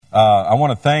I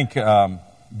want to thank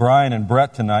Brian and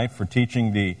Brett tonight for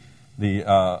teaching the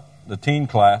teen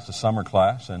class, the summer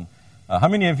class. And how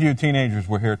many of you teenagers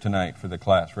were here tonight for the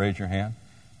class? Raise your hand.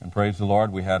 And praise the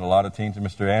Lord, we had a lot of teens.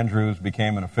 Mr. Andrews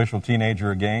became an official teenager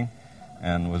again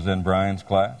and was in Brian's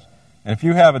class. And if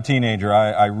you have a teenager,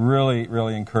 I really,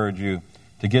 really encourage you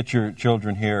to get your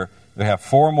children here. They have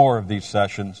 4 more of these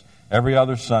sessions every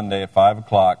other Sunday at 5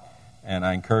 o'clock. And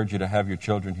I encourage you to have your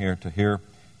children here to hear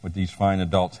what these fine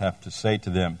adults have to say to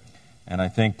them. And I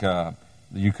think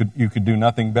you could do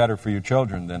nothing better for your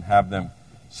children than have them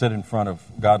sit in front of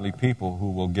godly people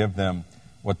who will give them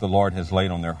what the Lord has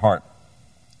laid on their heart.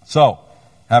 So,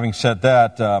 having said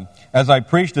that, as I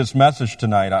preach this message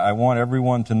tonight, I want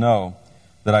everyone to know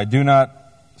that I do not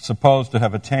suppose to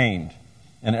have attained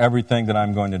in everything that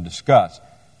I'm going to discuss.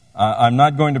 I'm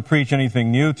not going to preach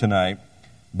anything new tonight,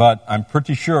 but I'm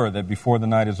pretty sure that before the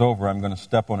night is over, I'm going to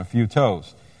step on a few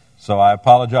toes. So I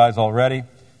apologize already,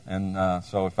 and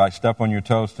so if I step on your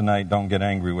toes tonight, don't get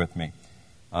angry with me.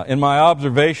 In my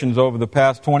observations over the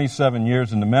past 27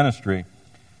 years in the ministry,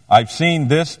 I've seen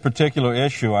this particular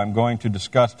issue I'm going to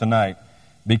discuss tonight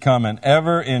become an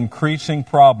ever-increasing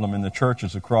problem in the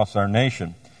churches across our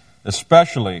nation,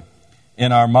 especially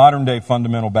in our modern-day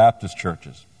fundamental Baptist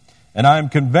churches. And I am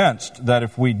convinced that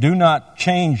if we do not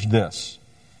change this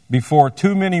before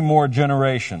too many more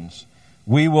generations,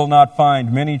 we will not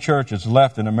find many churches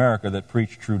left in America that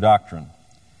preach true doctrine.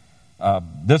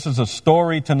 This is a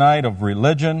story tonight of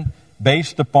religion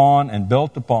based upon and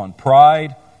built upon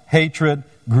pride, hatred,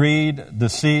 greed,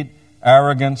 deceit,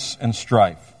 arrogance, and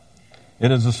strife.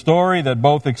 It is a story that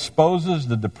both exposes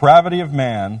the depravity of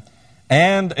man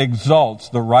and exalts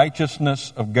the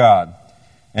righteousness of God.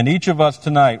 And each of us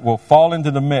tonight will fall into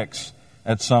the mix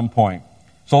at some point.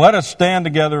 So let us stand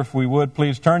together, if we would.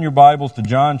 Please turn your Bibles to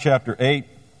John chapter 8.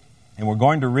 And we're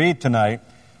going to read tonight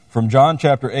from John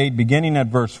chapter 8, beginning at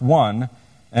verse 1,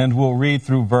 and we'll read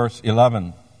through verse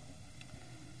 11.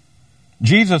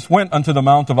 Jesus went unto the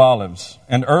Mount of Olives,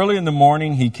 and early in the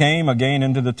morning he came again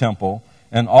into the temple,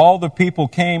 and all the people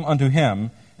came unto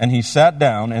him, and he sat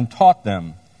down and taught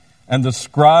them. And the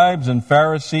scribes and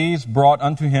Pharisees brought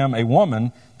unto him a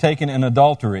woman taken in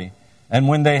adultery. And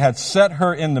when they had set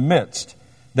her in the midst,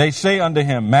 they say unto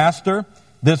him, Master,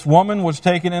 this woman was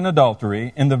taken in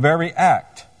adultery in the very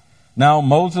act. Now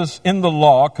Moses in the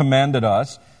law commanded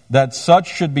us that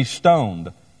such should be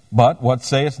stoned. But what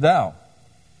sayest thou?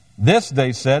 This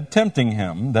they said, tempting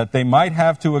him, that they might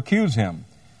have to accuse him.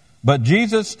 But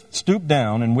Jesus stooped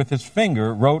down and with his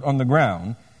finger wrote on the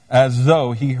ground, as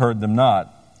though he heard them not.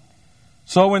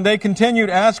 So when they continued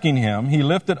asking him, he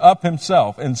lifted up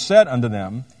himself and said unto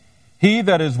them, He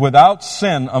that is without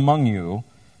sin among you,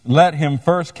 let him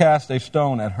first cast a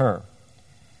stone at her.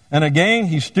 And again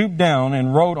he stooped down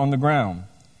and wrote on the ground.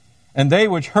 And they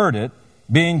which heard it,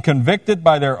 being convicted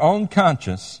by their own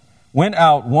conscience, went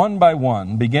out one by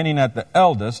one, beginning at the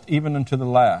eldest, even unto the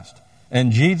last.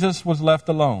 And Jesus was left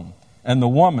alone, and the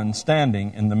woman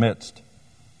standing in the midst.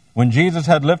 When Jesus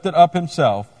had lifted up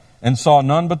himself, and saw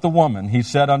none but the woman, he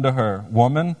said unto her,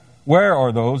 Woman, where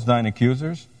are those thine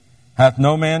accusers? Hath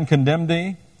no man condemned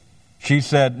thee? She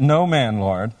said, No man,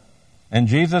 Lord. And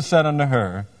Jesus said unto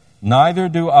her, Neither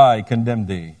do I condemn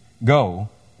thee. Go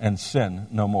and sin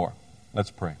no more.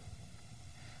 Let's pray.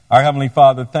 Our Heavenly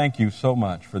Father, thank you so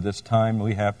much for this time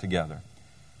we have together.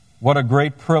 What a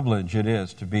great privilege it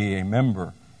is to be a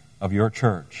member of your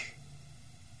church.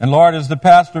 And Lord, as the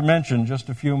pastor mentioned just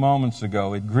a few moments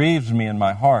ago, it grieves me in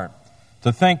my heart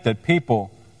to think that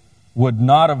people would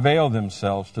not avail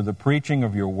themselves to the preaching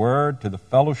of your word, to the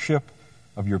fellowship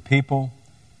of your people,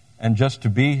 and just to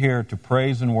be here to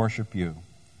praise and worship you.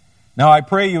 Now I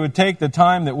pray you would take the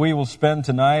time that we will spend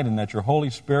tonight and that your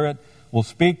Holy Spirit will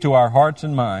speak to our hearts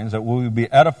and minds, that we will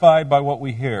be edified by what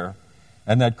we hear,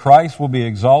 and that Christ will be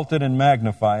exalted and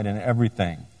magnified in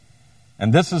everything.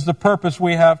 And this is the purpose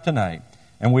we have tonight.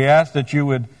 And we ask that you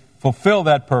would fulfill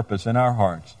that purpose in our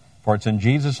hearts. For it's in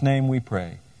Jesus' name we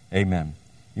pray. Amen.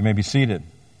 You may be seated.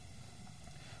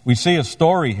 We see a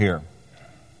story here.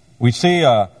 We see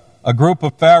a group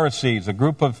of Pharisees, a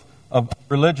group of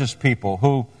religious people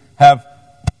who have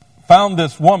found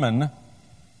this woman,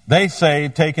 they say,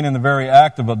 taken in the very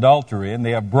act of adultery, and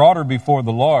they have brought her before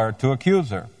the Lord to accuse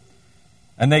her.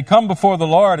 And they come before the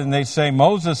Lord and they say,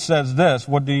 Moses says this,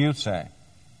 what do you say?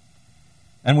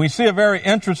 And we see a very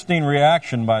interesting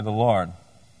reaction by the Lord.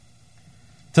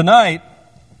 Tonight,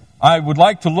 I would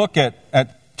like to look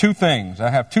at two things.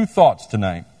 I have two thoughts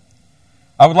tonight.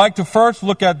 I would like to first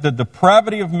look at the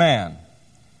depravity of man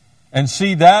and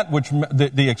see that which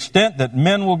the extent that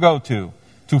men will go to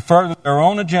further their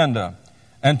own agenda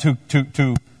and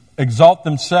to exalt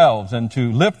themselves and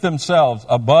to lift themselves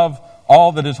above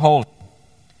all that is holy.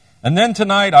 And then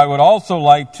tonight I would also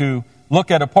like to look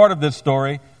at a part of this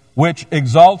story which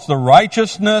exalts the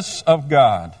righteousness of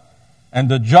God and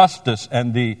the justice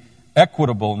and the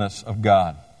equitableness of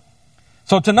God.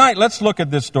 So tonight, let's look at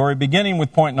this story, beginning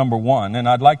with point number 1, and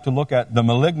I'd like to look at the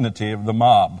malignity of the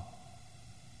mob.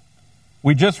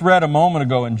 We just read a moment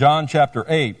ago in John chapter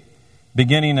 8,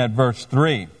 beginning at verse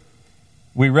 3.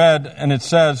 We read, and it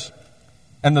says,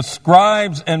 "And the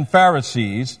scribes and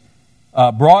Pharisees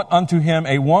brought unto him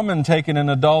a woman taken in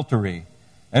adultery.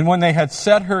 And when they had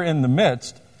set her in the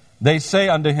midst, they say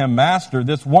unto him, Master,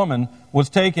 this woman was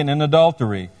taken in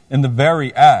adultery, in the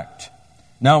very act.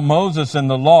 Now Moses in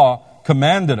the law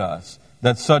commanded us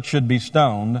that such should be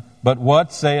stoned, but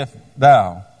what sayest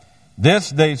thou? This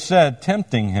they said,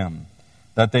 tempting him,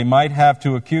 that they might have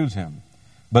to accuse him.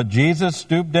 But Jesus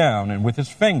stooped down, and with his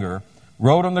finger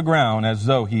wrote on the ground as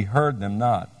though he heard them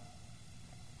not."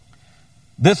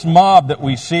 This mob that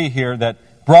we see here that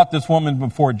brought this woman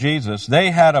before Jesus,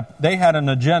 they had an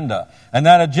agenda, and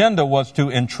that agenda was to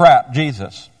entrap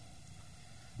Jesus.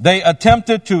 They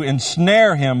attempted to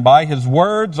ensnare him by his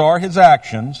words or his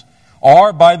actions,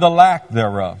 or by the lack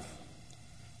thereof.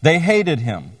 They hated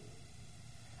him,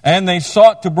 and they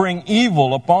sought to bring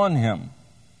evil upon him.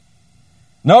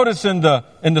 Notice in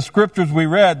the scriptures we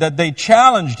read that they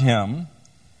challenged him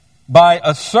by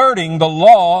asserting the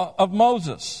law of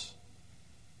Moses.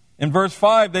 In verse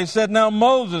 5, they said, "Now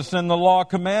Moses in the law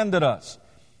commanded us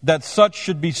that such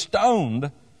should be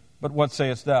stoned, but what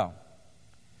sayest thou?"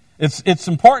 It's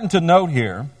important to note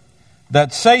here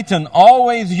that Satan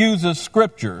always uses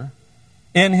Scripture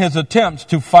in his attempts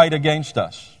to fight against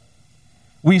us.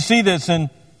 We see this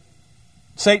in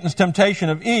Satan's temptation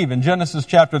of Eve in Genesis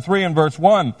chapter 3 and verse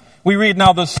 1. We read,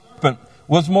 "Now the serpent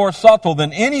was more subtle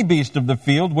than any beast of the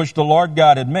field which the Lord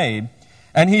God had made.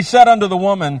 And he said unto the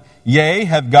woman, Yea,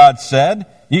 hath God said,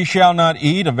 Ye shall not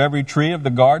eat of every tree of the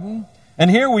garden?"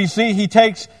 And here we see he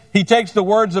takes the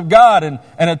words of God and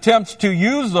attempts to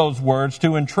use those words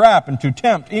to entrap and to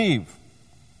tempt Eve.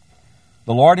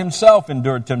 The Lord himself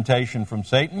endured temptation from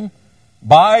Satan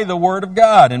by the word of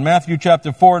God. In Matthew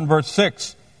chapter 4 and verse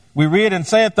 6, we read, "And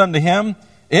saith unto him,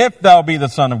 If thou be the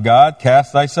Son of God,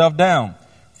 cast thyself down.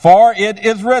 For it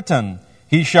is written,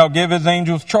 He shall give his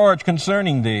angels charge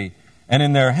concerning thee, and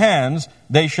in their hands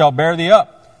they shall bear thee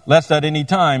up, lest at any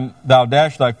time thou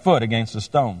dash thy foot against a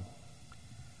stone."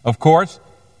 Of course,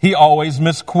 he always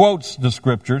misquotes the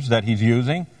scriptures that he's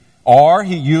using, or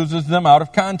he uses them out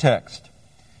of context.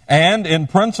 And in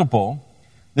principle,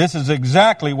 this is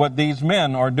exactly what these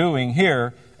men are doing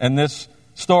here in this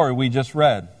story we just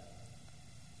read.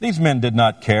 These men did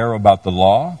not care about the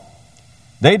law.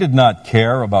 They did not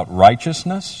care about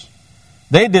righteousness.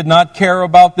 They did not care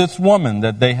about this woman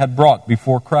that they had brought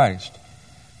before Christ.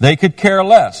 They could care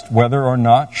less whether or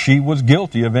not she was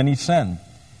guilty of any sin.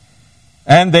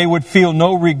 And they would feel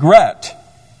no regret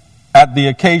at the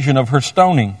occasion of her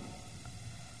stoning.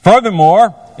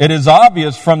 Furthermore, it is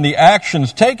obvious from the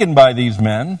actions taken by these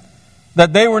men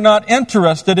that they were not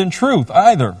interested in truth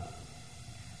either.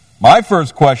 My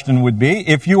first question would be,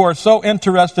 if you are so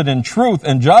interested in truth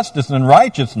and justice and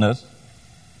righteousness,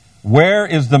 where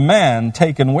is the man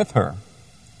taken with her?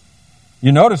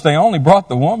 You notice they only brought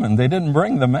the woman. They didn't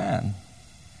bring the man.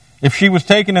 If she was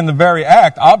taken in the very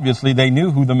act, obviously they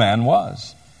knew who the man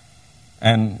was.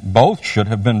 And both should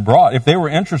have been brought. If they were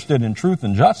interested in truth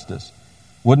and justice,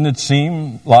 wouldn't it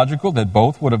seem logical that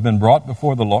both would have been brought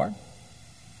before the Lord?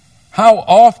 How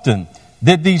often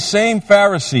did these same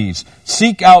Pharisees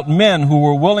seek out men who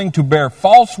were willing to bear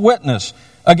false witness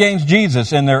against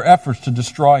Jesus in their efforts to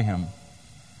destroy him?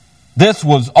 This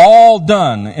was all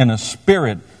done in a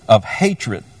spirit of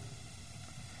hatred.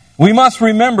 We must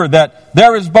remember that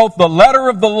there is both the letter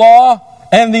of the law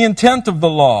and the intent of the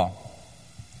law.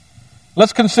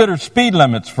 Let's consider speed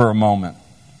limits for a moment.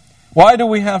 Why do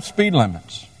we have speed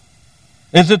limits?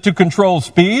 Is it to control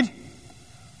speed,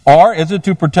 or is it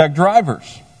to protect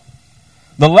drivers?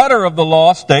 The letter of the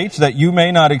law states that you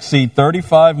may not exceed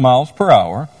 35 miles per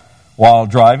hour while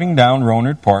driving down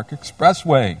Rohnert Park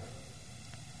Expressway.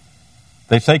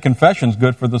 They say confession's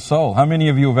good for the soul. How many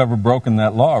of you have ever broken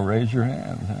that law? Raise your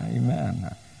hand.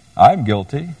 Amen. I'm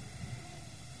guilty.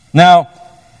 Now,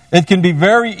 it can be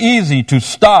very easy to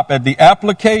stop at the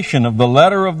application of the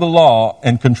letter of the law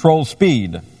and control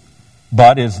speed.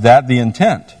 But is that the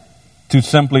intent? To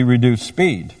simply reduce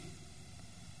speed?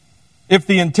 If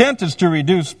the intent is to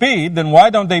reduce speed, then why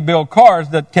don't they build cars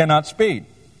that cannot speed?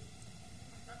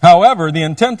 However, the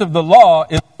intent of the law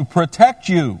is to protect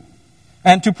you,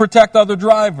 and to protect other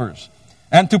drivers,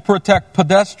 and to protect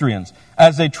pedestrians,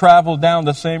 as they travel down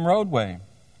the same roadway.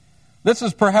 This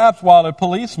is perhaps while a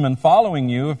policeman following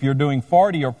you, if you're doing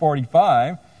 40 or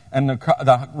 45, and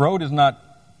the road is not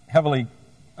heavily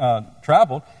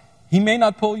traveled, he may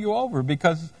not pull you over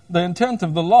because the intent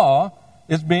of the law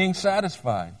is being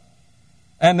satisfied.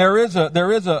 And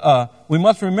we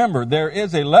must remember, there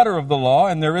is a letter of the law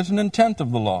and there is an intent of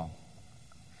the law.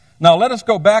 Now let us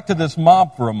go back to this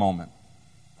mob for a moment.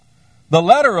 The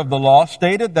letter of the law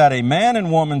stated that a man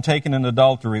and woman taken in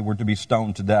adultery were to be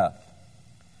stoned to death.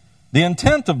 The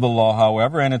intent of the law,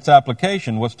 however, and its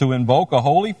application was to invoke a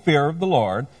holy fear of the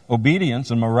Lord,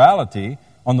 obedience, and morality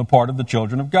on the part of the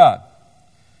children of God.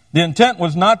 The intent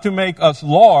was not to make us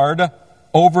lord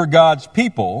over God's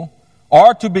people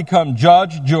or to become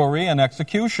judge, jury, and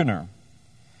executioner.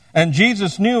 And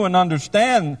Jesus knew and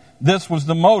understood this was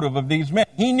the motive of these men.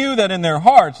 He knew that in their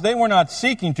hearts they were not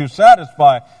seeking to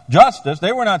satisfy justice.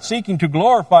 They were not seeking to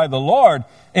glorify the Lord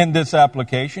in this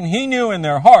application. He knew in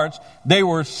their hearts they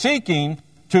were seeking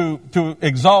to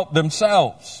exalt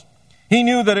themselves. He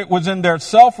knew that it was in their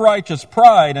self-righteous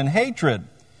pride and hatred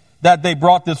that they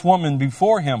brought this woman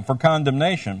before him for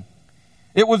condemnation.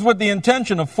 It was with the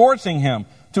intention of forcing him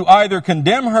to either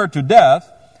condemn her to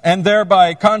death and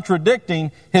thereby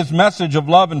contradicting his message of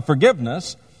love and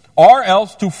forgiveness, or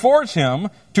else to force him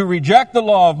to reject the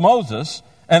law of Moses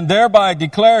and thereby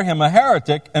declare him a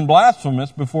heretic and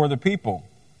blasphemous before the people.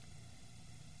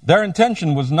 Their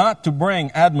intention was not to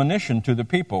bring admonition to the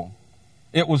people.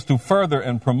 It was to further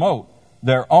and promote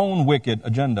their own wicked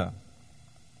agenda.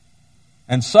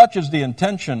 And such is the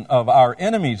intention of our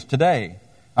enemies today,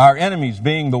 our enemies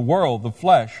being the world, the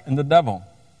flesh, and the devil.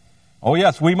 Oh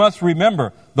yes, we must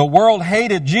remember, the world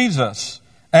hated Jesus,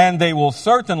 and they will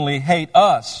certainly hate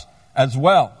us as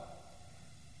well.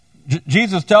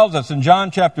 Jesus tells us in John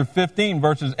chapter 15,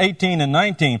 verses 18 and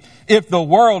 19, "If the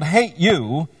world hate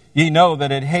you, ye know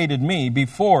that it hated me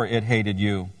before it hated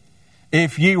you.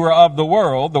 If ye were of the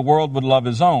world would love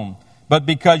his own. But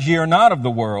because ye are not of the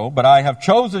world, but I have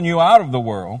chosen you out of the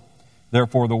world,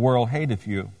 therefore the world hateth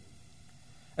you."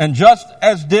 And just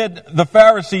as did the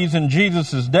Pharisees in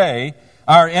Jesus' day,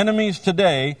 our enemies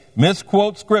today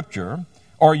misquote Scripture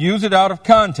or use it out of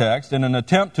context in an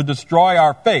attempt to destroy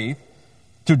our faith,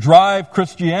 to drive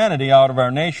Christianity out of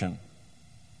our nation.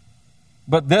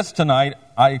 But this tonight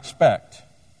I expect.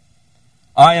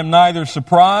 I am neither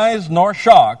surprised nor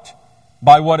shocked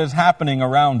by what is happening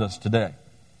around us today.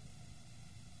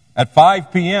 At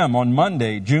 5 p.m. on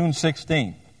Monday, June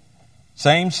 16th,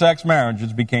 same-sex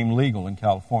marriages became legal in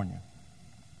California.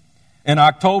 In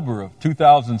October of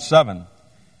 2007,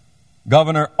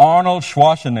 Governor Arnold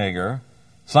Schwarzenegger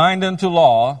signed into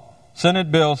law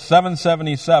Senate Bill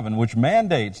 777, which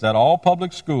mandates that all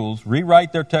public schools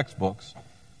rewrite their textbooks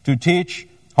to teach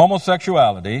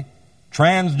homosexuality,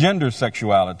 transgender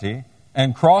sexuality,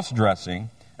 and cross-dressing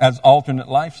as alternate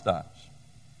lifestyles.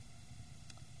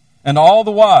 And all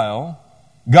the while,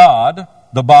 God,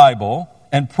 the Bible,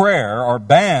 and prayer are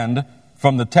banned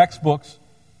from the textbooks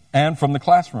and from the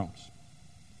classrooms.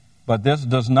 But this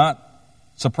does not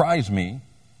surprise me.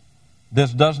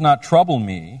 This does not trouble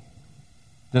me.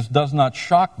 This does not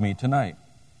shock me tonight.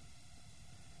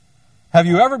 Have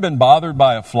you ever been bothered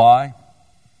by a fly?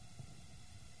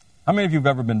 How many of you have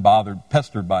ever been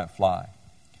pestered by a fly?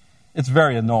 It's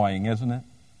very annoying, isn't it?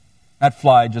 That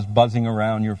fly just buzzing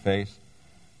around your face.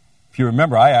 If you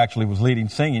remember, I actually was leading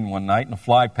singing one night, and a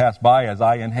fly passed by as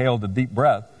I inhaled a deep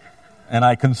breath, and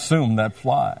I consumed that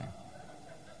fly.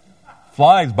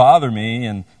 Flies bother me,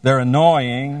 and they're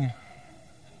annoying,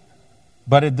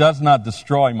 but it does not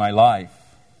destroy my life.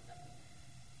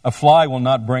 A fly will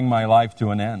not bring my life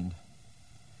to an end.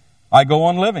 I go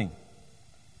on living,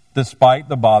 despite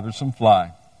the bothersome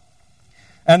fly.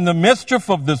 And the mischief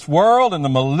of this world and the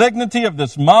malignity of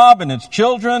this mob and its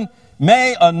children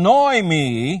may annoy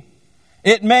me,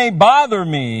 it may bother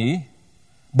me,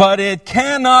 but it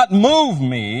cannot move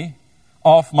me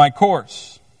off my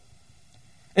course.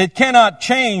 It cannot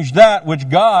change that which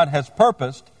God has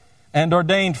purposed and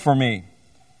ordained for me.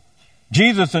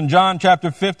 Jesus in John chapter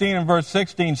 15 and verse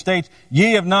 16 states,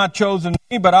 "Ye have not chosen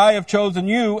me, but I have chosen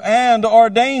you and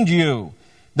ordained you,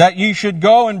 that ye should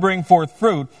go and bring forth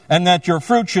fruit, and that your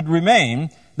fruit should remain,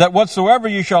 that whatsoever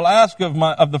ye shall ask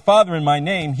of the Father in my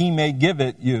name, he may give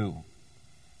it you."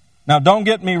 Now don't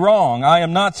get me wrong, I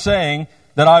am not saying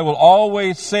that I will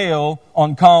always sail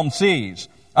on calm seas.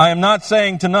 I am not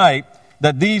saying tonight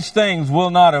that these things will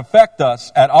not affect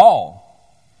us at all.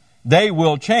 They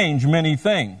will change many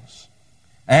things,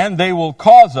 and they will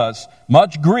cause us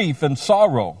much grief and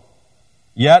sorrow.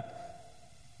 Yet,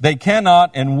 they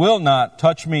cannot and will not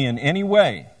touch me in any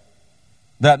way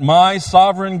that my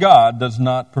sovereign God does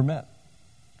not permit.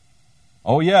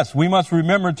 Oh yes, we must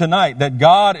remember tonight that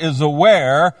God is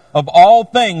aware of all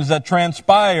things that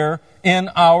transpire in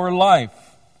our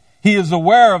life. He is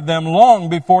aware of them long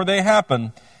before they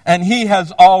happen, and He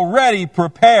has already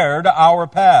prepared our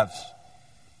paths.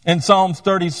 In Psalms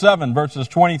 37, verses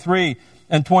 23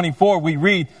 and 24, we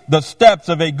read, "The steps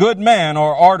of a good man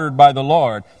are ordered by the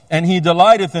Lord, and he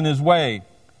delighteth in his way.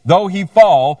 Though he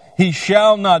fall, he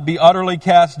shall not be utterly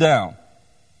cast down,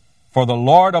 for the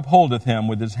Lord upholdeth him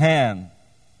with His hand."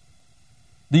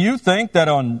 Do you think that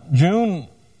on June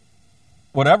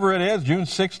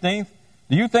 16th,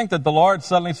 do you think that the Lord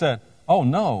suddenly said, "Oh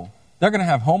no, they're going to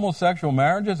have homosexual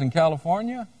marriages in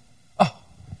California"? Oh,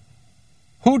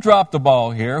 who dropped the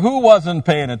ball here? Who wasn't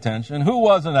paying attention? Who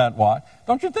wasn't at watch?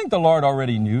 Don't you think the Lord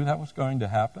already knew that was going to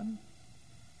happen?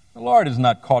 The Lord is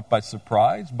not caught by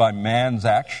surprise by man's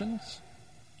actions.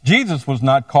 Jesus was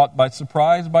not caught by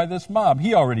surprise by this mob.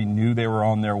 He already knew they were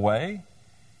on their way.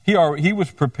 He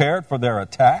was prepared for their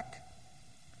attack.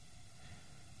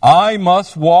 I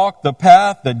must walk the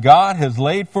path that God has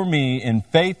laid for me in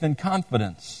faith and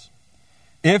confidence.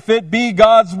 If it be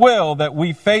God's will that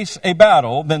we face a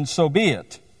battle, then so be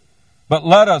it. But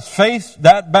let us face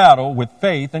that battle with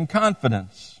faith and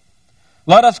confidence.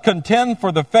 Let us contend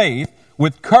for the faith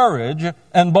with courage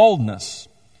and boldness.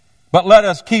 But let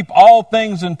us keep all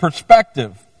things in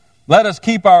perspective. Let us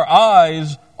keep our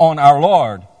eyes on our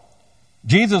Lord.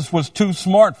 Jesus was too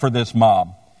smart for this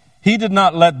mob. He did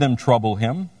not let them trouble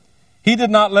Him. He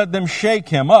did not let them shake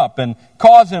Him up and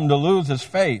cause Him to lose His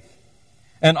faith.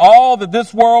 And all that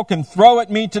this world can throw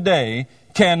at me today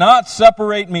cannot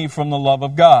separate me from the love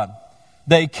of God.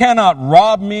 They cannot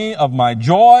rob me of my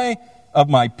joy, of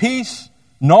my peace,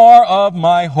 nor of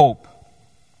my hope.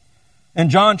 In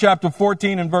John chapter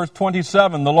 14 and verse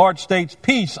 27, the Lord states,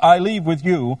 "Peace I leave with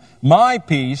you, my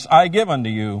peace I give unto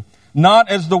you. Not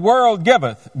as the world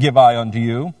giveth, give I unto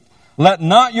you. Let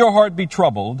not your heart be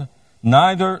troubled,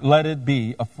 neither let it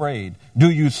be afraid." Do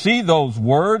you see those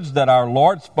words that our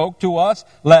Lord spoke to us?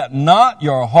 Let not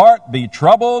your heart be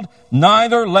troubled,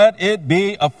 neither let it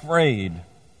be afraid.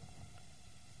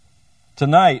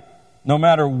 Tonight, no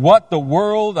matter what the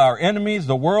world, our enemies,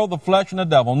 the world, the flesh, and the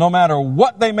devil, no matter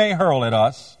what they may hurl at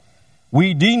us,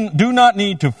 we do not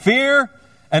need to fear,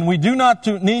 and we do not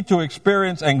need to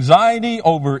experience anxiety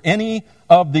over any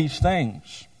of these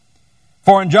things.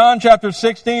 For in John chapter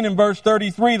 16 and verse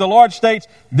 33, the Lord states,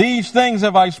 "These things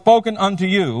have I spoken unto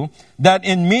you, that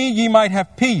in me ye might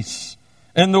have peace.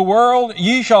 In the world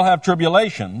ye shall have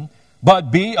tribulation,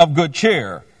 but be of good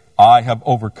cheer. I have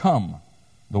overcome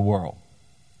the world."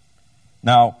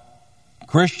 Now,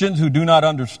 Christians who do not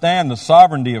understand the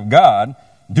sovereignty of God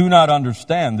do not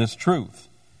understand this truth.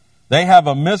 They have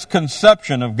a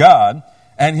misconception of God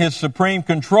and His supreme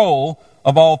control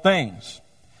of all things.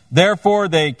 Therefore,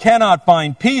 they cannot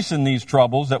find peace in these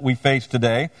troubles that we face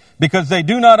today because they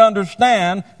do not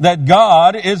understand that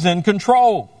God is in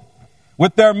control.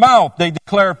 With their mouth, they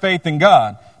declare faith in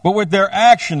God, but with their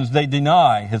actions, they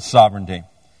deny His sovereignty.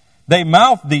 They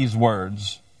mouth these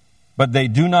words, but they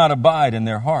do not abide in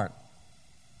their heart.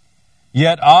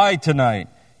 Yet I tonight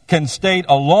can state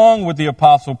along with the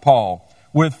Apostle Paul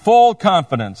with full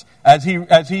confidence as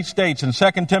he states in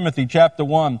 2 Timothy chapter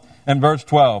 1 and verse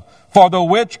 12, "For the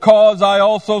which cause I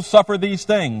also suffer these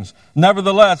things.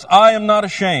 Nevertheless, I am not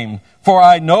ashamed, for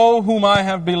I know whom I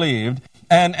have believed,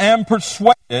 and am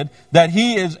persuaded that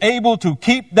He is able to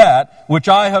keep that which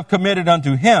I have committed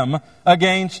unto Him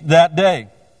against that day.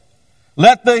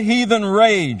 Let the heathen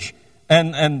rage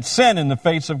and sin in the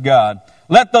face of God.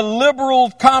 Let the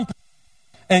liberals compromise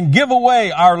and give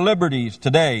away our liberties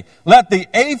today. Let the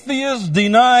atheists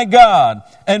deny God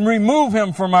and remove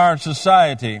Him from our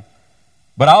society."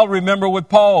 But I'll remember what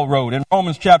Paul wrote in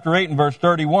Romans chapter 8 and verse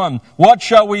 31. "What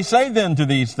shall we say then to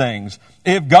these things?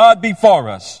 If God be for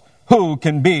us, who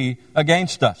can be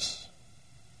against us?"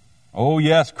 Oh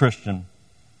yes, Christian.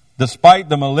 Despite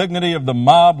the malignity of the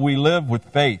mob, we live with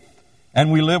faith,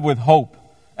 and we live with hope,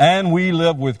 and we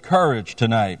live with courage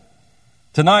tonight.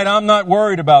 Tonight, I'm not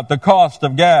worried about the cost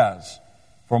of gas,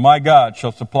 for my God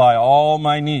shall supply all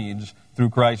my needs through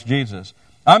Christ Jesus.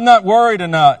 I'm not worried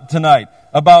tonight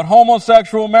about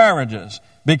homosexual marriages,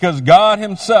 because God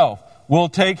Himself will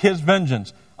take His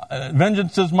vengeance.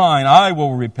 Vengeance is mine, I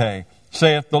will repay,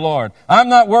 saith the Lord. I'm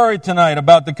not worried tonight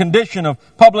about the condition of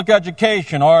public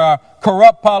education or our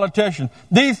corrupt politicians.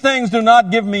 These things do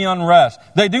not give me unrest.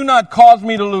 They do not cause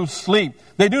me to lose sleep.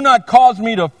 They do not cause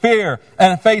me to fear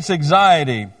and face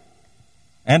anxiety.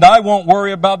 And I won't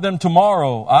worry about them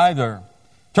tomorrow either.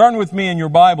 Turn with me in your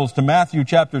Bibles to Matthew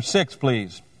chapter 6,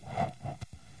 please.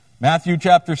 Matthew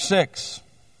chapter 6.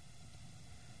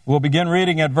 We'll begin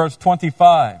reading at verse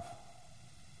 25.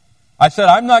 I said,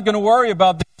 I'm not going to worry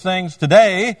about these things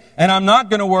today, and I'm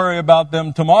not going to worry about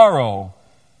them tomorrow.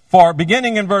 For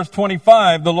beginning in verse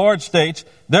 25, the Lord states,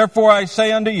 Therefore I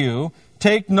say unto you,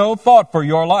 take no thought for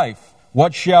your life.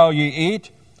 What shall ye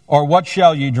eat, or what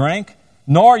shall ye drink?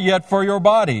 Nor yet for your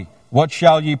body, what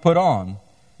shall ye put on?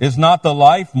 Is not the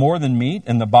life more than meat,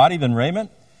 and the body than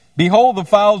raiment? Behold the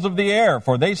fowls of the air,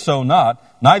 for they sow not,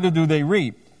 neither do they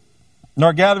reap,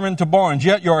 nor gather into barns,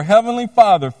 yet your heavenly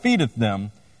Father feedeth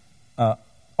them.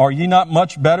 Are ye not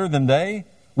much better than they?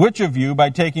 Which of you, by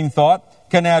taking thought,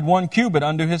 can add 1 cubit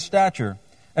unto his stature?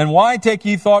 And why take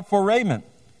ye thought for raiment?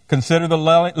 Consider the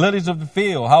lilies of the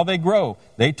field, how they grow.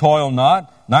 They toil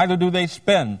not, neither do they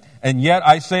spin. And yet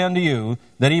I say unto you,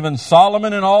 that even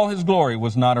Solomon in all his glory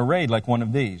was not arrayed like one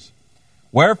of these.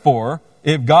 Wherefore,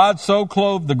 if God so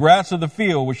clothe the grass of the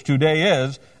field, which today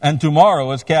is, and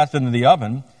tomorrow is cast into the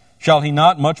oven, shall he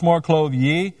not much more clothe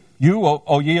you,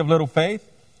 O ye of little faith?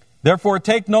 Therefore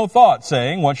take no thought,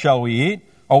 saying, What shall we eat?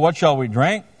 Or what shall we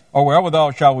drink? Or wherewithal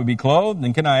shall we be clothed?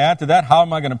 And can I add to that, how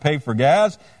am I going to pay for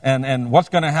gas? And what's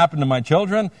going to happen to my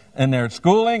children and their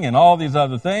schooling and all these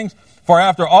other things? For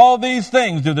after all these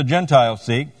things do the Gentiles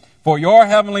seek. For your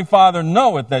heavenly Father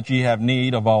knoweth that ye have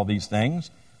need of all these things.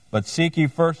 But seek ye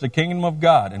first the kingdom of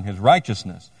God and his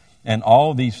righteousness, and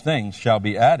all these things shall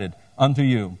be added unto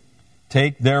you.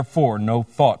 Take therefore no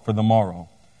thought for the morrow.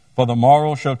 For the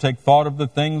morrow shall take thought of the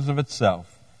things of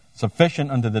itself.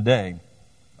 Sufficient unto the day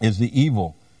is the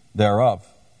evil thereof.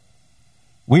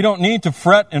 We don't need to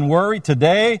fret and worry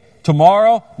today,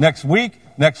 tomorrow, next week,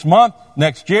 next month,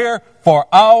 next year, for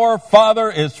our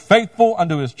Father is faithful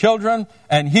unto his children,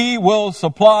 and he will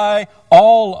supply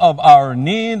all of our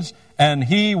needs, and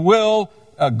he will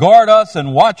guard us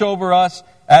and watch over us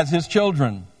as his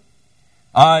children.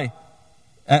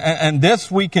 And this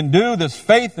we can do, this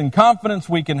faith and confidence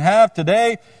we can have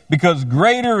today, because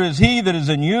greater is he that is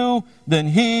in you than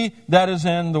he that is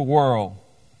in the world.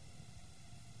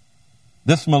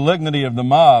 This malignity of the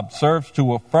mob serves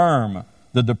to affirm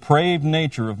the depraved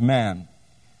nature of man.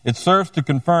 It serves to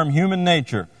confirm human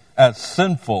nature as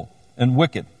sinful and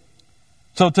wicked.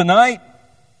 So tonight,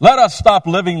 let us stop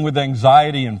living with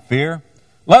anxiety and fear.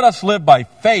 Let us live by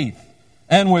faith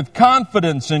and with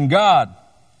confidence in God.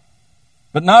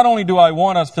 But not only do I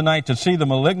want us tonight to see the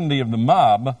malignity of the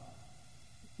mob,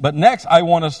 but next I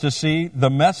want us to see the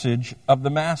message of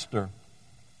the Master.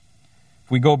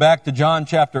 If we go back to John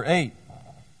chapter 8,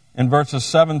 in verses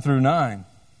 7 through 9.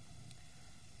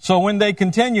 So when they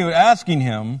continued asking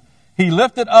him, he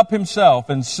lifted up himself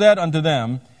and said unto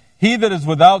them, He that is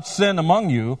without sin among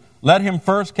you, let him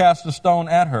first cast a stone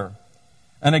at her.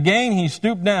 And again he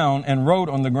stooped down and wrote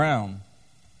on the ground.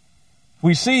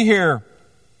 We see here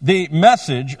the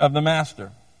message of the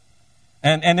Master.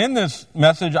 And in this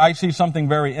message I see something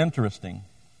very interesting.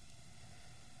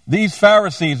 These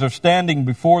Pharisees are standing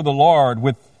before the Lord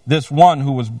with this one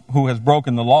who has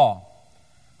broken the law.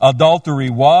 Adultery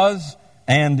was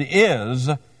and is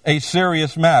a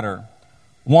serious matter,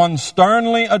 one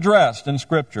sternly addressed in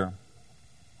Scripture.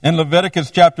 In Leviticus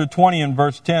chapter 20 and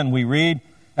verse 10 we read,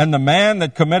 And the man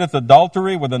that committeth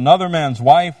adultery with another man's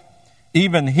wife,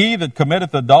 even he that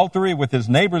committeth adultery with his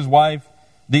neighbor's wife,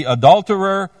 the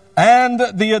adulterer and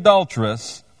the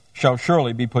adulteress shall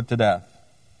surely be put to death.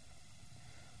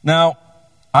 Now,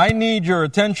 I need your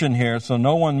attention here so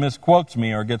no one misquotes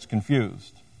me or gets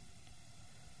confused.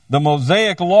 The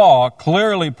Mosaic law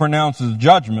clearly pronounces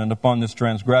judgment upon this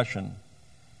transgression,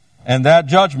 and that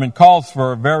judgment calls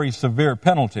for a very severe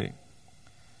penalty.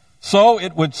 So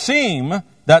it would seem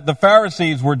that the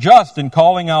Pharisees were just in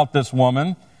calling out this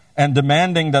woman and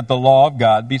demanding that the law of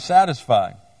God be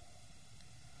satisfied.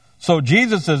 So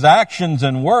Jesus' actions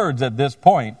and words at this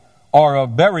point are of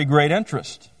very great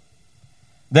interest.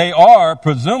 They are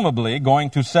presumably going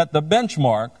to set the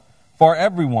benchmark for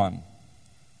everyone.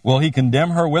 Will he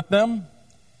condemn her with them?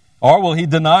 Or will he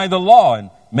deny the law and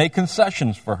make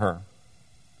concessions for her?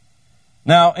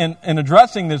 Now, in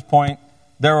addressing this point,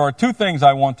 there are two things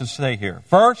I want to say here.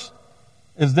 First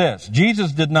is this: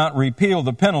 Jesus did not repeal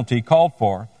the penalty called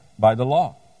for by the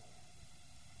law.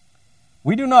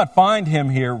 We do not find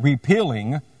him here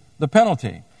repealing the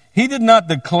penalty. He did not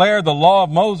declare the law of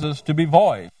Moses to be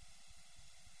void.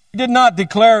 He did not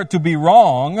declare it to be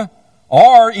wrong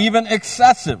or even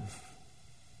excessive.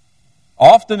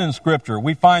 Often in Scripture,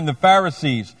 we find the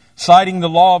Pharisees citing the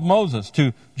law of Moses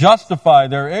to justify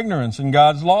their ignorance in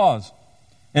God's laws.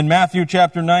 In Matthew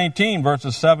chapter 19,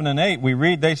 verses 7 and 8, we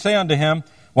read, They say unto him,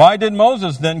 Why did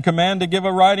Moses then command to give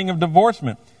a writing of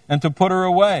divorcement and to put her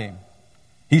away?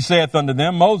 He saith unto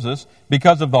them, Moses,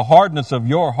 because of the hardness of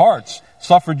your hearts,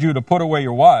 suffered you to put away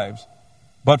your wives,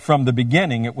 but from the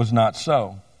beginning it was not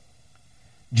so.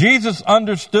 Jesus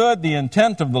understood the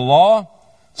intent of the law,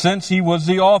 since he was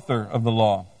the author of the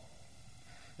law.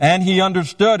 And he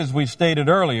understood, as we stated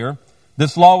earlier,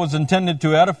 this law was intended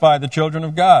to edify the children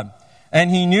of God.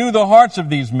 And he knew the hearts of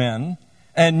these men,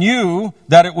 and knew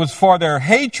that it was for their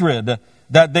hatred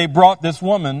that they brought this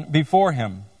woman before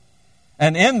him.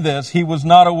 And in this he was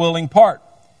not a willing part.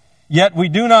 Yet we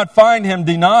do not find him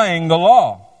denying the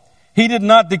law. He did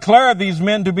not declare these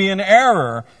men to be in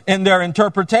error in their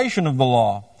interpretation of the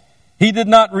law. He did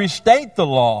not restate the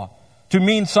law to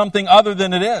mean something other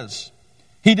than it is.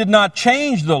 He did not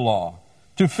change the law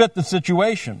to fit the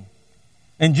situation.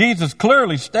 And Jesus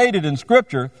clearly stated in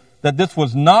Scripture that this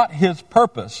was not his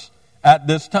purpose at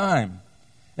this time.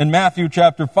 In Matthew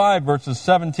chapter 5, verses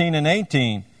 17 and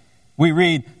 18, we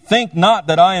read, Think not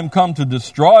that I am come to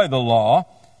destroy the law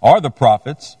or the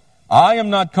prophets. I am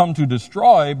not come to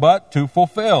destroy, but to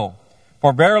fulfill.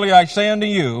 For verily I say unto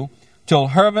you, till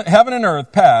heaven and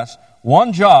earth pass,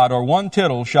 one jot or one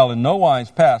tittle shall in no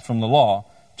wise pass from the law,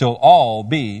 till all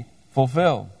be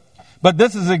fulfilled. But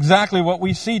this is exactly what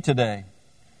we see today.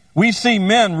 We see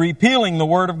men repealing the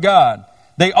Word of God.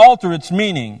 They alter its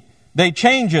meaning. They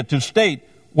change it to state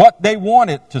what they want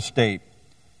it to state.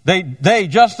 They,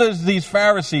 just as these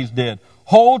Pharisees did,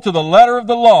 hold to the letter of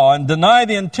the law and deny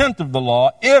the intent of the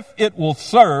law if it will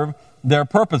serve their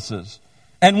purposes.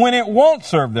 And when it won't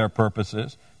serve their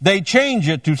purposes, they change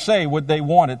it to say what they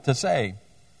want it to say.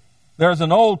 There's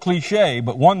an old cliche,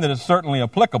 but one that is certainly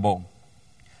applicable.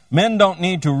 Men don't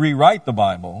need to rewrite the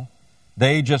Bible.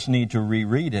 They just need to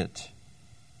reread it.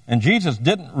 And Jesus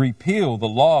didn't repeal the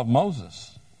law of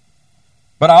Moses.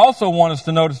 But I also want us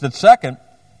to notice that second,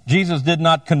 Jesus did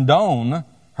not condone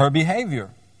her behavior.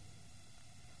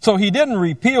 So he didn't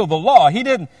repeal the law. He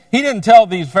didn't tell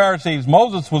these Pharisees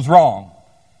Moses was wrong.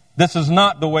 This is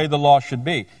not the way the law should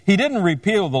be. He didn't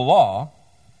repeal the law,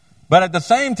 but at the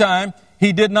same time,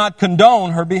 he did not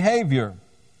condone her behavior.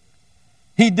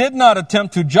 He did not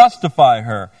attempt to justify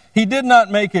her. He did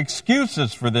not make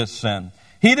excuses for this sin.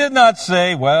 He did not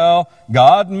say, well,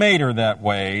 God made her that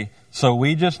way, so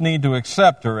we just need to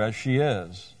accept her as she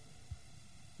is.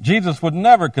 Jesus would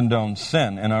never condone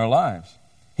sin in our lives.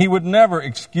 He would never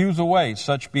excuse away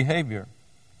such behavior.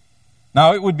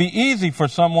 Now, it would be easy for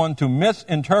someone to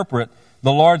misinterpret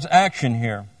the Lord's action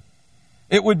here.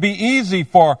 It would be easy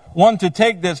for one to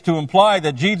take this to imply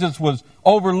that Jesus was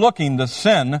overlooking the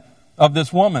sin of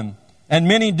this woman. And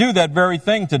many do that very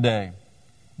thing today.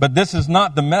 But this is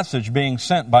not the message being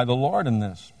sent by the Lord in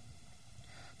this.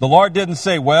 The Lord didn't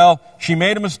say, well, she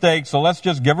made a mistake, so let's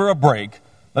just give her a break.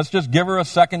 Let's just give her a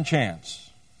second chance.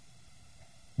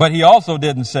 But he also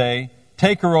didn't say,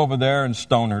 take her over there and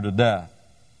stone her to death.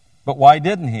 But why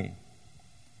didn't he?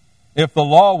 If the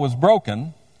law was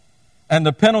broken and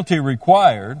the penalty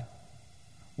required,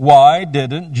 why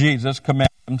didn't Jesus command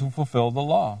them to fulfill the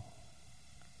law?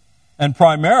 And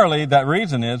primarily that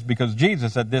reason is because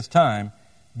Jesus at this time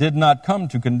did not come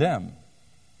to condemn.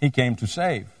 He came to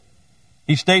save.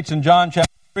 He states in John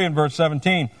chapter 3 and verse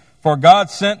 17, For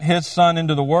God sent his Son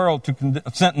into the world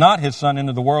sent not his Son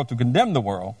into the world to condemn the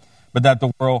world, but that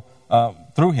the world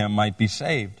through him might be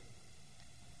saved.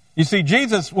 You see,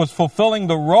 Jesus was fulfilling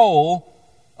the role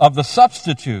of the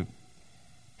substitute.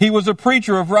 He was a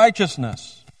preacher of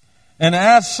righteousness, and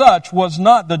as such was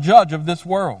not the judge of this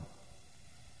world.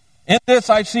 In this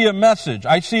I see a message.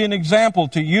 I see an example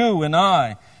to you and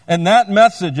I. And that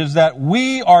message is that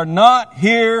we are not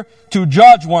here to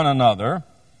judge one another.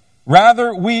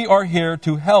 Rather, we are here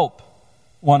to help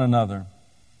one another.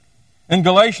 In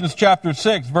Galatians chapter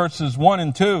 6, verses 1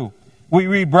 and 2, we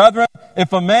read, Brethren,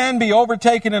 if a man be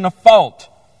overtaken in a fault,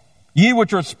 ye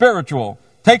which are spiritual,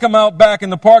 take him out back in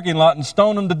the parking lot and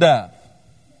stone him to death.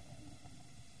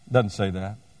 It doesn't say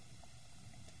that.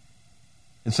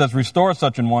 It says, Restore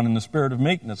such an one in the spirit of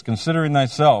meekness, considering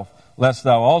thyself, lest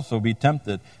thou also be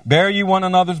tempted. Bear ye one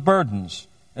another's burdens,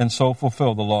 and so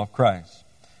fulfill the law of Christ.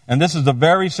 And this is the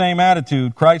very same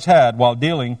attitude Christ had while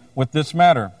dealing with this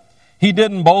matter. He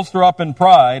didn't bolster up in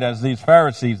pride, as these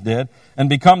Pharisees did, and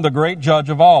become the great judge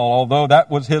of all, although that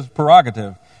was his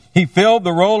prerogative. He filled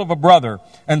the role of a brother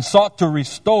and sought to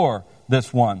restore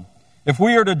this one. If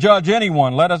we are to judge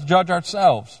anyone, let us judge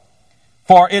ourselves.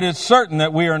 For it is certain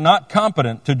that we are not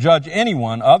competent to judge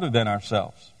anyone other than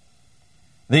ourselves.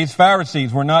 These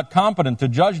Pharisees were not competent to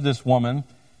judge this woman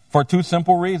for two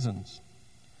simple reasons.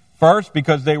 First,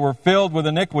 because they were filled with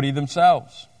iniquity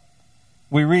themselves.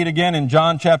 We read again in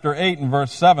John chapter 8 and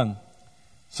verse 7,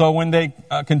 So when they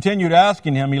continued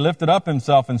asking him, he lifted up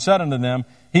himself and said unto them,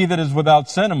 He that is without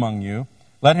sin among you,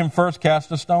 let him first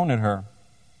cast a stone at her.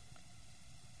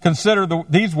 Consider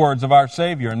these words of our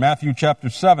Savior in Matthew chapter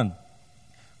 7,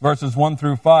 verses 1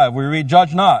 through 5. We read,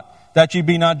 Judge not, that ye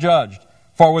be not judged.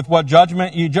 For with what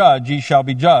judgment ye judge, ye shall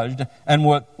be judged, and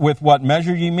with what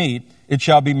measure ye mete, it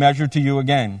shall be measured to you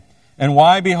again. And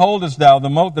why beholdest thou the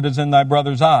mote that is in thy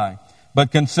brother's eye,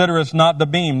 but considerest not the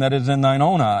beam that is in thine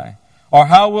own eye? Or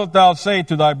how wilt thou say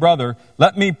to thy brother,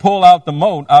 Let me pull out the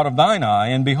mote out of thine eye,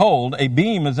 and behold, a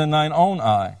beam is in thine own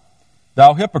eye?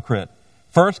 Thou hypocrite,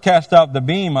 first cast out the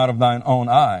beam out of thine own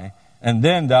eye, and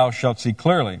then thou shalt see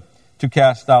clearly to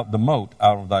cast out the mote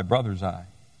out of thy brother's eye.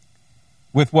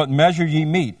 With what measure ye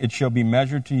mete, it shall be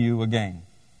measured to you again.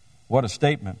 What a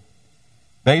statement.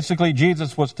 Basically,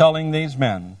 Jesus was telling these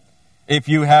men, if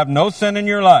you have no sin in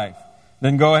your life,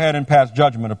 then go ahead and pass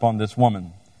judgment upon this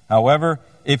woman. However,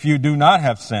 if you do not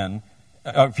have sin,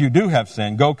 if you do have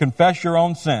sin, go confess your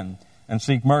own sin and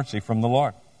seek mercy from the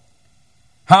Lord.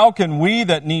 How can we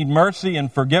that need mercy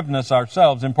and forgiveness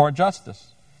ourselves impart justice?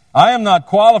 I am not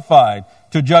qualified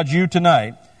to judge you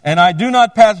tonight, and I do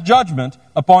not pass judgment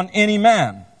upon any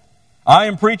man. I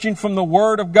am preaching from the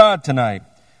Word of God tonight.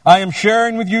 I am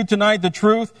sharing with you tonight the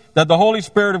truth that the Holy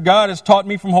Spirit of God has taught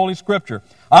me from Holy Scripture.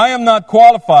 I am not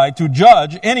qualified to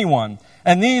judge anyone,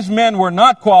 and these men were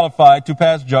not qualified to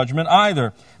pass judgment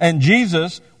either. And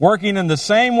Jesus, working in the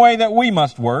same way that we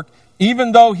must work,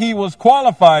 even though he was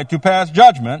qualified to pass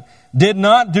judgment, did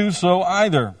not do so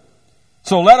either.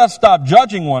 So let us stop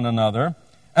judging one another,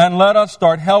 and let us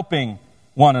start helping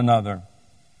one another.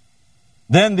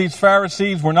 Then these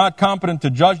Pharisees were not competent to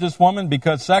judge this woman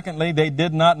because, secondly, they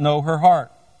did not know her heart.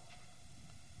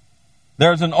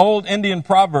 There's an old Indian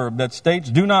proverb that states,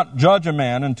 do not judge a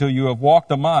man until you have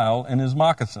walked a mile in his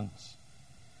moccasins.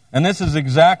 And this is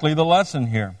exactly the lesson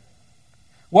here.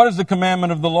 What is the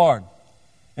commandment of the Lord?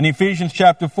 In Ephesians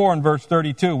chapter 4 and verse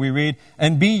 32, we read,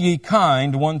 And be ye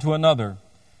kind one to another,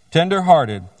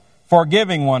 tender-hearted,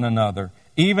 forgiving one another,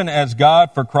 even as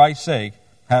God for Christ's sake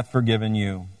hath forgiven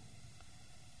you.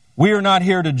 We are not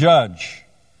here to judge.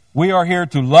 We are here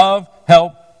to love,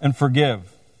 help, and forgive.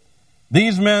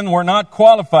 These men were not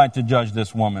qualified to judge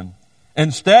this woman.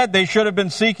 Instead, they should have been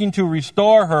seeking to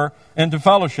restore her into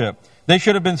fellowship. They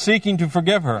should have been seeking to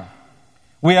forgive her.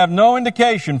 We have no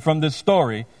indication from this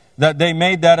story that they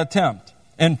made that attempt.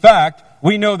 In fact,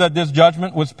 we know that this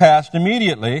judgment was passed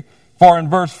immediately, for in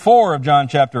verse 4 of John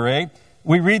chapter 8,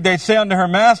 we read, They say unto her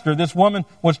master, This woman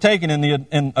was taken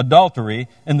in adultery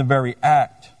in the very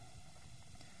act.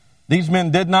 These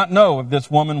men did not know if this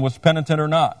woman was penitent or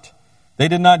not. They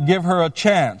did not give her a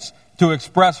chance to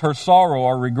express her sorrow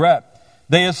or regret.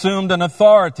 They assumed an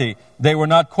authority they were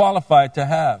not qualified to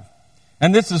have.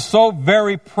 And this is so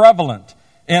very prevalent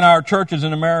in our churches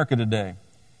in America today.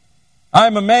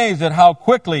 I'm amazed at how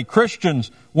quickly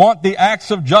Christians want the acts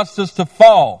of justice to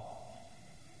fall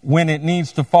when it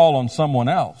needs to fall on someone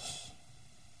else.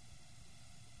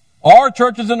 Our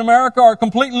churches in America are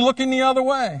completely looking the other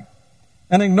way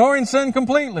and ignoring sin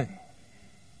completely.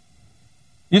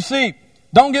 You see,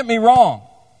 don't get me wrong.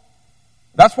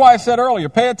 That's why I said earlier,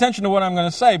 pay attention to what I'm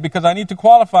going to say, because I need to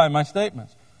qualify my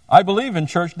statements. I believe in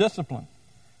church discipline.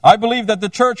 I believe that the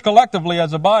church collectively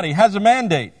as a body has a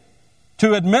mandate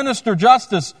to administer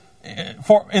justice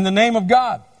in the name of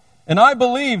God. And I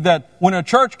believe that when a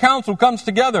church council comes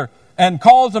together and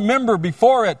calls a member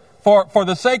before it for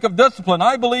the sake of discipline,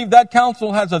 I believe that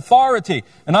council has authority,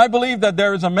 and I believe that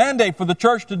there is a mandate for the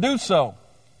church to do so.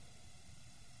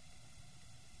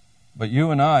 But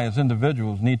you and I as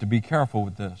individuals need to be careful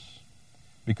with this,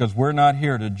 because we're not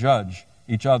here to judge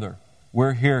each other.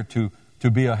 We're here to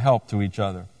be a help to each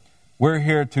other. We're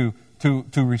here to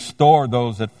restore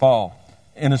those that fall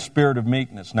in a spirit of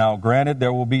meekness. Now, granted,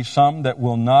 there will be some that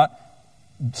will not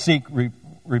seek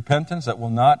repentance, that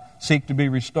will not seek to be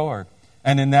restored.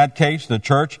 And in that case, the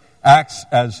church acts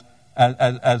as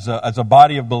a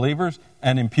body of believers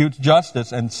and imputes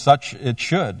justice, and such it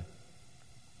should.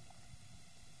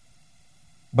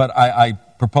 But I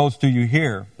propose to you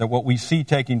here that what we see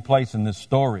taking place in this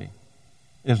story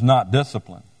is not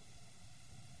discipline.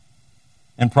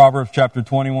 In Proverbs chapter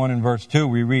 21 and verse 2,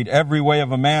 we read, Every way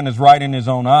of a man is right in his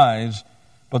own eyes,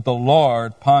 but the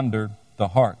Lord pondered the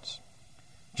hearts.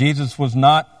 Jesus was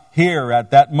not here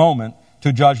at that moment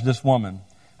to judge this woman.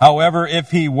 However, if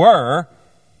he were,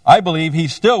 I believe he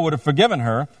still would have forgiven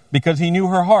her, because he knew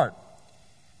her heart.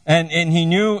 And he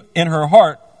knew in her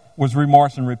heart was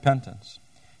remorse and repentance.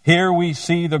 Here we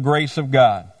see the grace of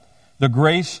God, the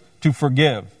grace to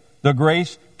forgive, the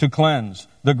grace to cleanse,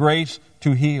 the grace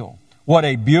to heal. What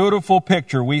a beautiful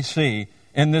picture we see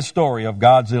in this story of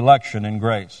God's election and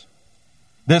grace.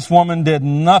 This woman did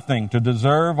nothing to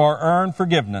deserve or earn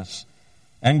forgiveness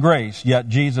and grace, yet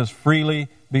Jesus freely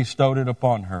bestowed it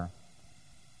upon her.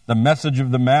 The message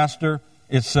of the Master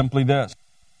is simply this.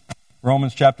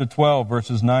 Romans chapter 12,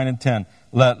 verses 9 and 10.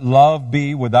 Let love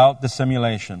be without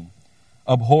dissimulation.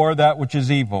 Abhor that which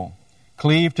is evil.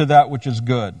 Cleave to that which is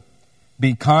good.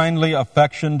 Be kindly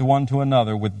affectioned one to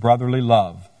another with brotherly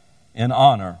love, in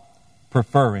honor,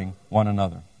 preferring one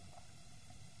another.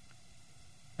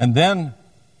 And then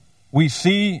we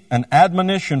see an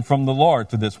admonition from the Lord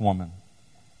to this woman.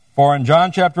 For in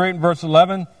John chapter 8 and verse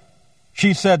 11,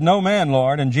 she said, No man,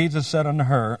 Lord. And Jesus said unto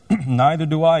her, Neither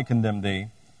do I condemn thee.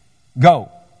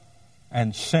 Go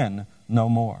and sin no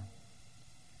more.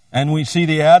 And we see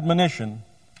the admonition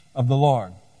of the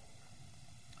Lord.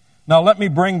 Now let me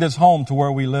bring this home to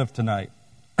where we live tonight.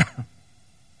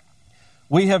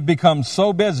 We have become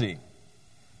so busy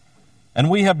and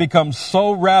we have become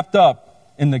so wrapped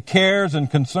up in the cares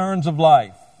and concerns of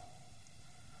life.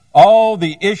 All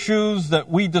the issues that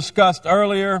we discussed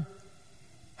earlier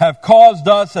have caused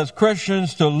us as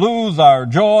Christians to lose our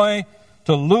joy,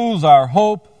 to lose our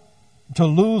hope, to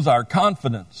lose our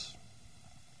confidence.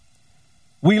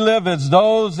 We live as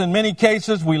those, in many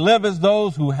cases, we live as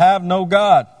those who have no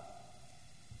God.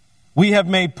 We have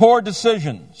made poor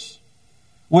decisions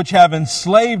which have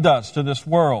enslaved us to this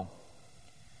world.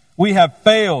 We have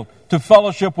failed to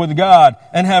fellowship with God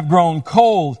and have grown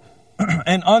cold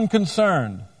and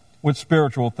unconcerned with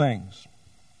spiritual things.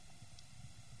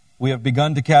 We have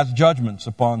begun to cast judgments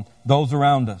upon those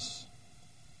around us.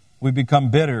 We become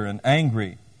bitter and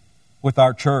angry with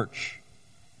our church,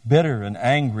 bitter and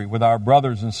angry with our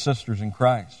brothers and sisters in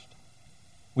Christ.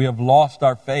 We have lost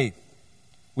our faith.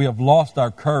 We have lost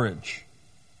our courage.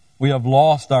 We have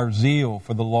lost our zeal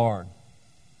for the Lord.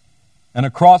 And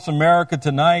across America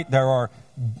tonight, there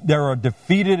are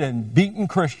defeated and beaten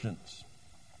Christians.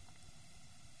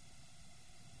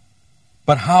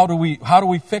 But how do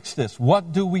we fix this?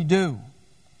 What do we do?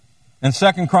 In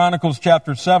 2 Chronicles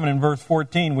chapter 7 and verse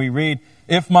 14 we read,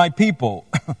 If my people,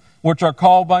 which are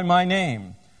called by my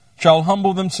name, shall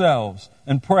humble themselves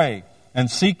and pray and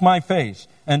seek my face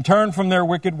and turn from their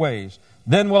wicked ways,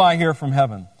 then will I hear from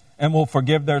heaven and will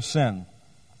forgive their sin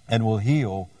and will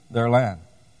heal their land.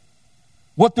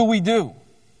 What do we do?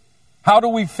 How do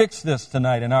we fix this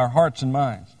tonight in our hearts and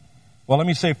minds? Well, let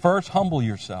me say first, humble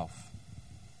yourself.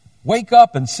 Wake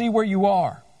up and see where you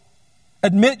are.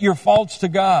 Admit your faults to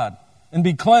God and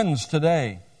be cleansed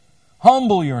today.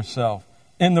 Humble yourself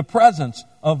in the presence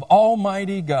of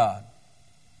Almighty God.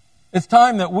 It's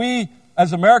time that we,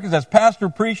 as Americans, as Pastor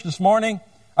preached this morning,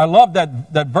 I love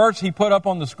that verse he put up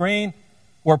on the screen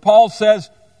where Paul says,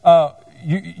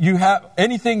 you have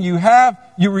anything you have,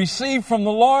 you receive from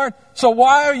the Lord. So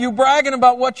why are you bragging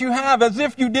about what you have as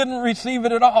if you didn't receive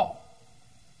it at all?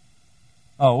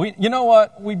 Oh, you know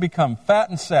what? We become fat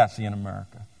and sassy in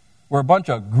America. We're a bunch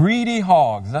of greedy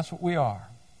hogs. That's what we are.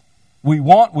 We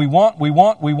want.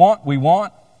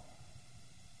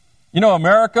 You know,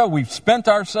 America, we've spent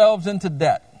ourselves into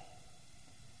debt.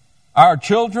 Our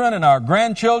children and our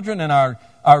grandchildren and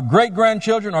our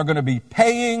great-grandchildren are going to be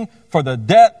paying for the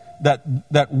debt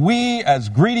that we as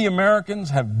greedy Americans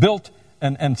have built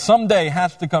and someday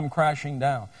has to come crashing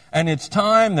down. And it's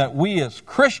time that we as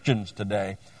Christians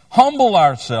today humble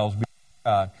ourselves before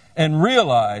God and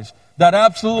realize that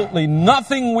absolutely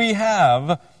nothing we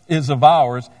have is of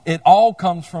ours. It all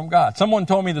comes from God. Someone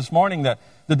told me this morning that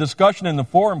the discussion in the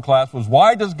forum class was,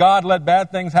 why does God let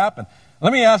bad things happen?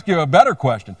 Let me ask you a better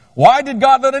question. Why did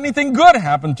God let anything good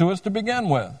happen to us to begin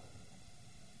with?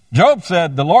 Job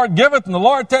said, the Lord giveth and the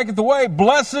Lord taketh away.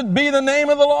 Blessed be the name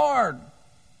of the Lord.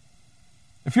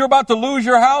 If you're about to lose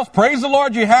your house, praise the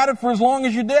Lord you had it for as long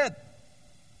as you did.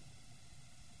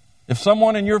 If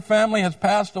someone in your family has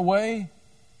passed away,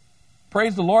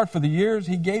 praise the Lord for the years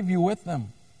He gave you with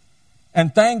them.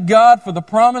 And thank God for the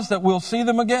promise that we'll see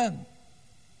them again.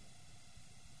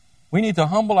 We need to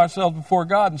humble ourselves before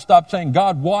God and stop saying,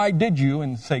 God, why did you?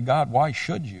 And say, God, why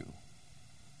should you?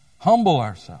 Humble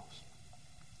ourselves.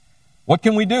 What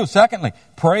can we do? Secondly,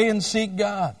 pray and seek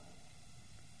God.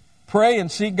 Pray and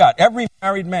seek God. Every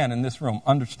married man in this room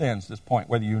understands this point,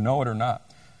 whether you know it or not.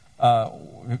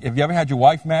 Have you ever had your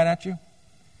wife mad at you?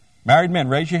 Married men,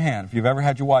 raise your hand if you've ever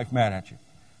had your wife mad at you.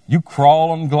 You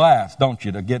crawl on glass, don't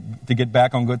you, to get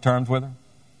back on good terms with her?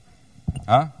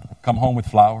 Huh? Come home with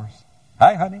flowers.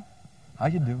 Hi, honey. How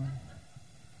you doing?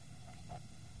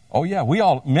 Oh, yeah, we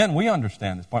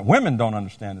understand this point. Women don't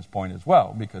understand this point as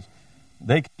well because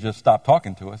they can just stop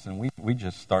talking to us and we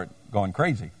just start going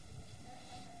crazy.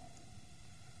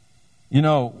 You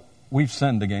know, we've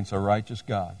sinned against a righteous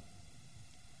God.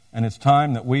 And it's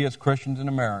time that we as Christians in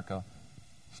America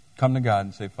come to God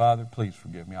and say, Father, please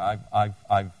forgive me.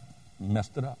 I've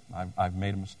messed it up. I've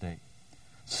made a mistake.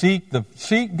 Seek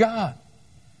God.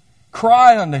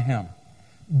 Cry unto Him.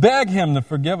 Beg Him to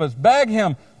forgive us. Beg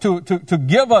Him to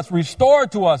give us, restore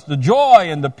to us the joy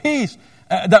and the peace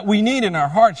that we need in our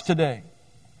hearts today.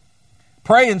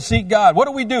 Pray and seek God. What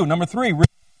do we do? Number 3,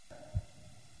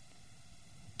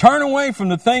 turn away from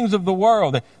the things of the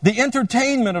world, the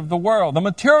entertainment of the world, the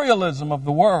materialism of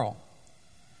the world.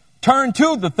 Turn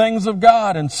to the things of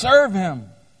God and serve Him.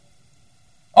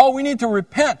 Oh, we need to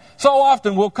repent. So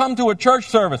often we'll come to a church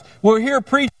service, we'll hear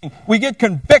preaching, we get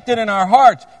convicted in our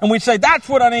hearts, and we say, that's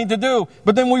what I need to do.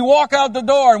 But then we walk out the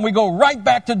door and we go right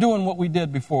back to doing what we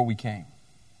did before we came.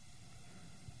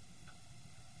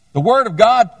 The Word of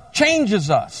God changes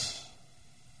us.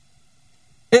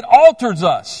 It alters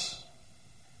us.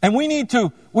 And we need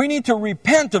to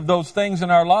repent of those things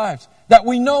in our lives that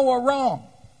we know are wrong.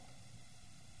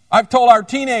 I've told our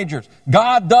teenagers,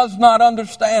 God does not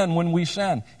understand when we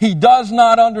sin. He does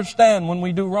not understand when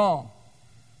we do wrong.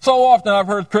 So often I've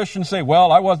heard Christians say,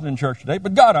 well, I wasn't in church today,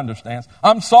 but God understands.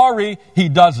 I'm sorry, He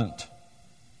doesn't.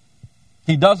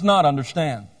 He does not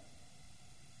understand.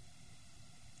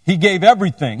 He gave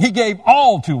everything. He gave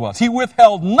all to us. He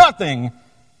withheld nothing,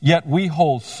 yet we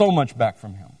hold so much back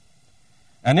from Him.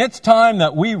 And it's time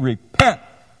that we repent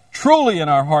truly in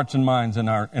our hearts and minds in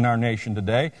our nation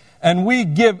today, and we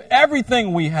give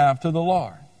everything we have to the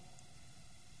Lord.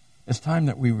 It's time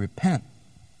that we repent.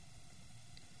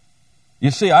 You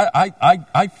see,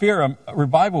 I fear a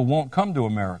revival won't come to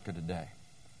America today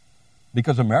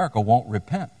because America won't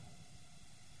repent.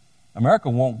 America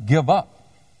won't give up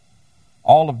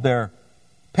all of their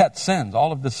pet sins,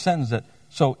 all of the sins that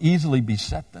so easily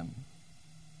beset them.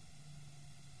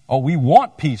 Oh, we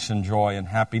want peace and joy and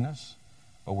happiness,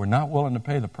 but we're not willing to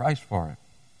pay the price for it.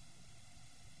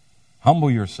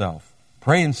 Humble yourself.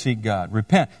 Pray and seek God.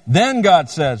 Repent. Then God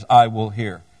says, I will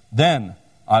hear. Then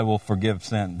I will forgive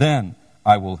sin. Then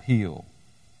I will heal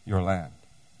your land.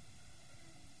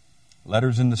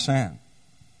 Letters in the sand.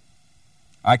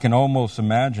 I can almost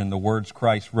imagine the words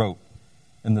Christ wrote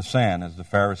in the sand as the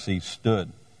Pharisees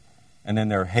stood and in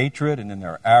their hatred and in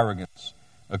their arrogance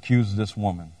accused this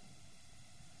woman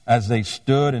as they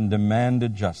stood and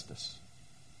demanded justice.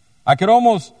 I could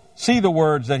almost see the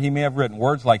words that he may have written,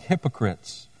 words like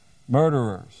hypocrites,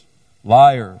 murderers,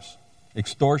 liars,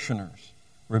 extortioners,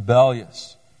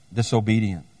 rebellious,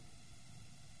 disobedient.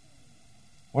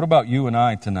 What about you and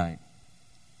I tonight?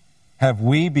 Have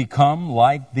we become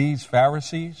like these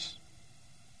Pharisees?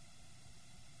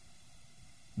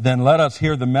 Then let us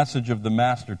hear the message of the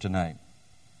Master tonight,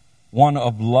 one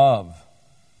of love,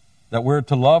 that we're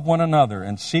to love one another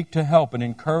and seek to help and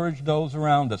encourage those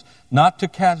around us, not to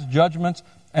cast judgments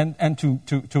and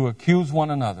to accuse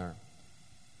one another,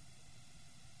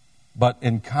 but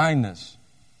in kindness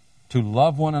to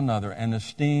love one another and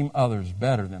esteem others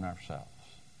better than ourselves.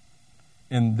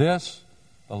 In this,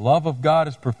 the love of God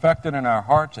is perfected in our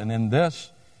hearts, and in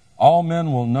this, all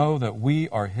men will know that we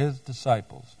are His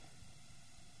disciples.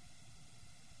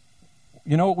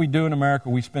 You know what we do in America?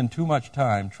 We spend too much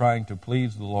time trying to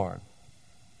please the Lord.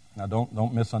 Now,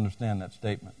 don't misunderstand that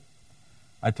statement.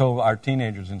 I told our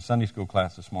teenagers in Sunday school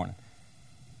class this morning,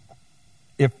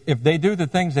 if they do the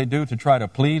things they do to try to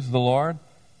please the Lord,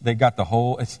 they've got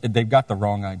the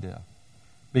wrong idea.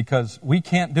 Because we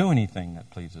can't do anything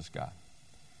that pleases God.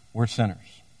 We're sinners.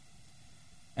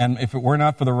 And if it were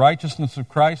not for the righteousness of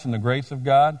Christ and the grace of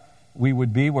God, we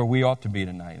would be where we ought to be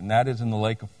tonight, and that is in the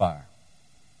lake of fire.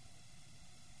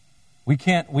 We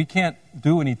can't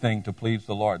do anything to please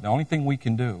the Lord. The only thing we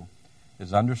can do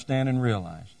is understand and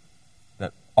realize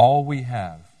that all we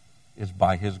have is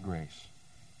by His grace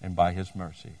and by His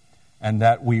mercy, and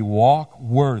that we walk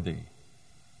worthy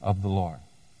of the Lord.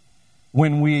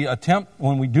 When we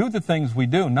do the things we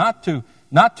do, not to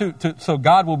so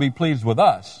God will be pleased with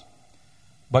us,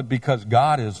 but because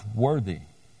God is worthy,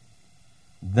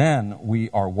 then we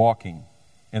are walking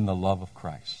in the love of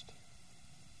Christ.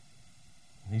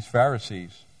 These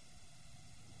Pharisees,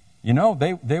 you know,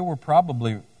 they were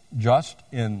probably just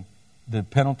in the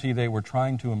penalty they were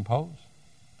trying to impose.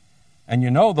 And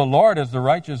you know, the Lord, as the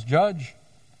righteous judge,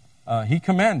 He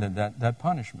commanded that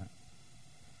punishment.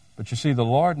 But you see, the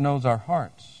Lord knows our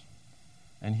hearts,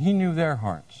 and He knew their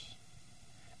hearts.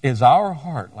 Is our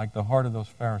heart like the heart of those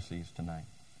Pharisees tonight?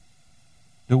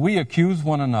 Do we accuse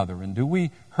one another, and do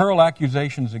we hurl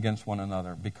accusations against one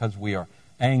another because we are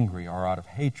angry or out of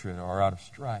hatred or out of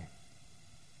strife?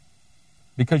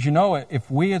 Because you know, if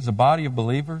we as a body of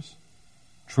believers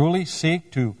truly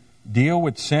seek to deal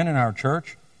with sin in our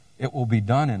church, it will be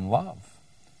done in love.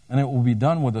 And it will be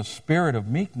done with a spirit of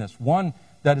meekness, one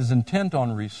that is intent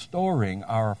on restoring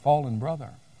our fallen brother.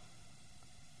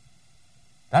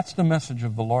 That's the message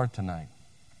of the Lord tonight.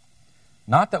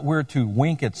 Not that we're to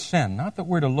wink at sin, not that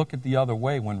we're to look at the other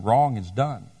way when wrong is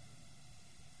done,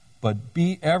 but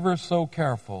be ever so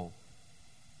careful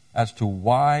as to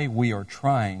why we are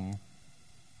trying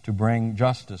to bring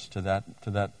justice to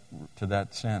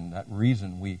that sin, that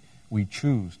reason we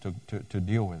choose to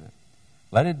deal with it.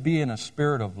 Let it be in a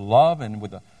spirit of love and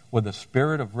with a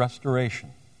spirit of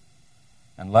restoration.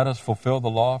 And let us fulfill the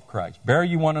law of Christ. Bear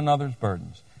you one another's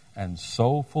burdens, and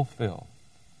so fulfill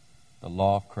the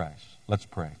law of Christ. Let's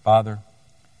pray. Father,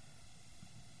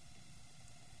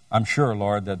 I'm sure,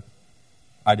 Lord, that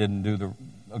I didn't do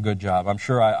a good job. I'm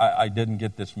sure I didn't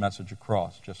get this message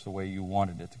across just the way you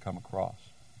wanted it to come across.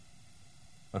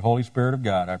 But Holy Spirit of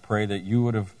God, I pray that you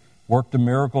would have worked a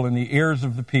miracle in the ears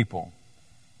of the people,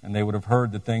 and they would have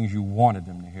heard the things you wanted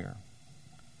them to hear.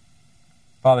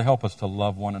 Father, help us to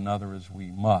love one another as we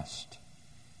must.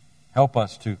 Help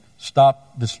us to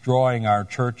stop destroying our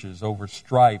churches over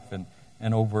strife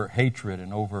and over hatred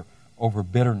and over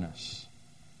bitterness.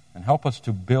 And help us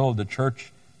to build the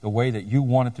church the way that you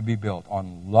want it to be built,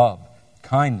 on love,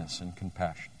 kindness, and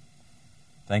compassion.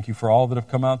 Thank you for all that have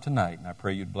come out tonight, and I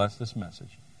pray you'd bless this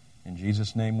message. In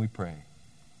Jesus' name we pray.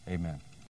 Amen.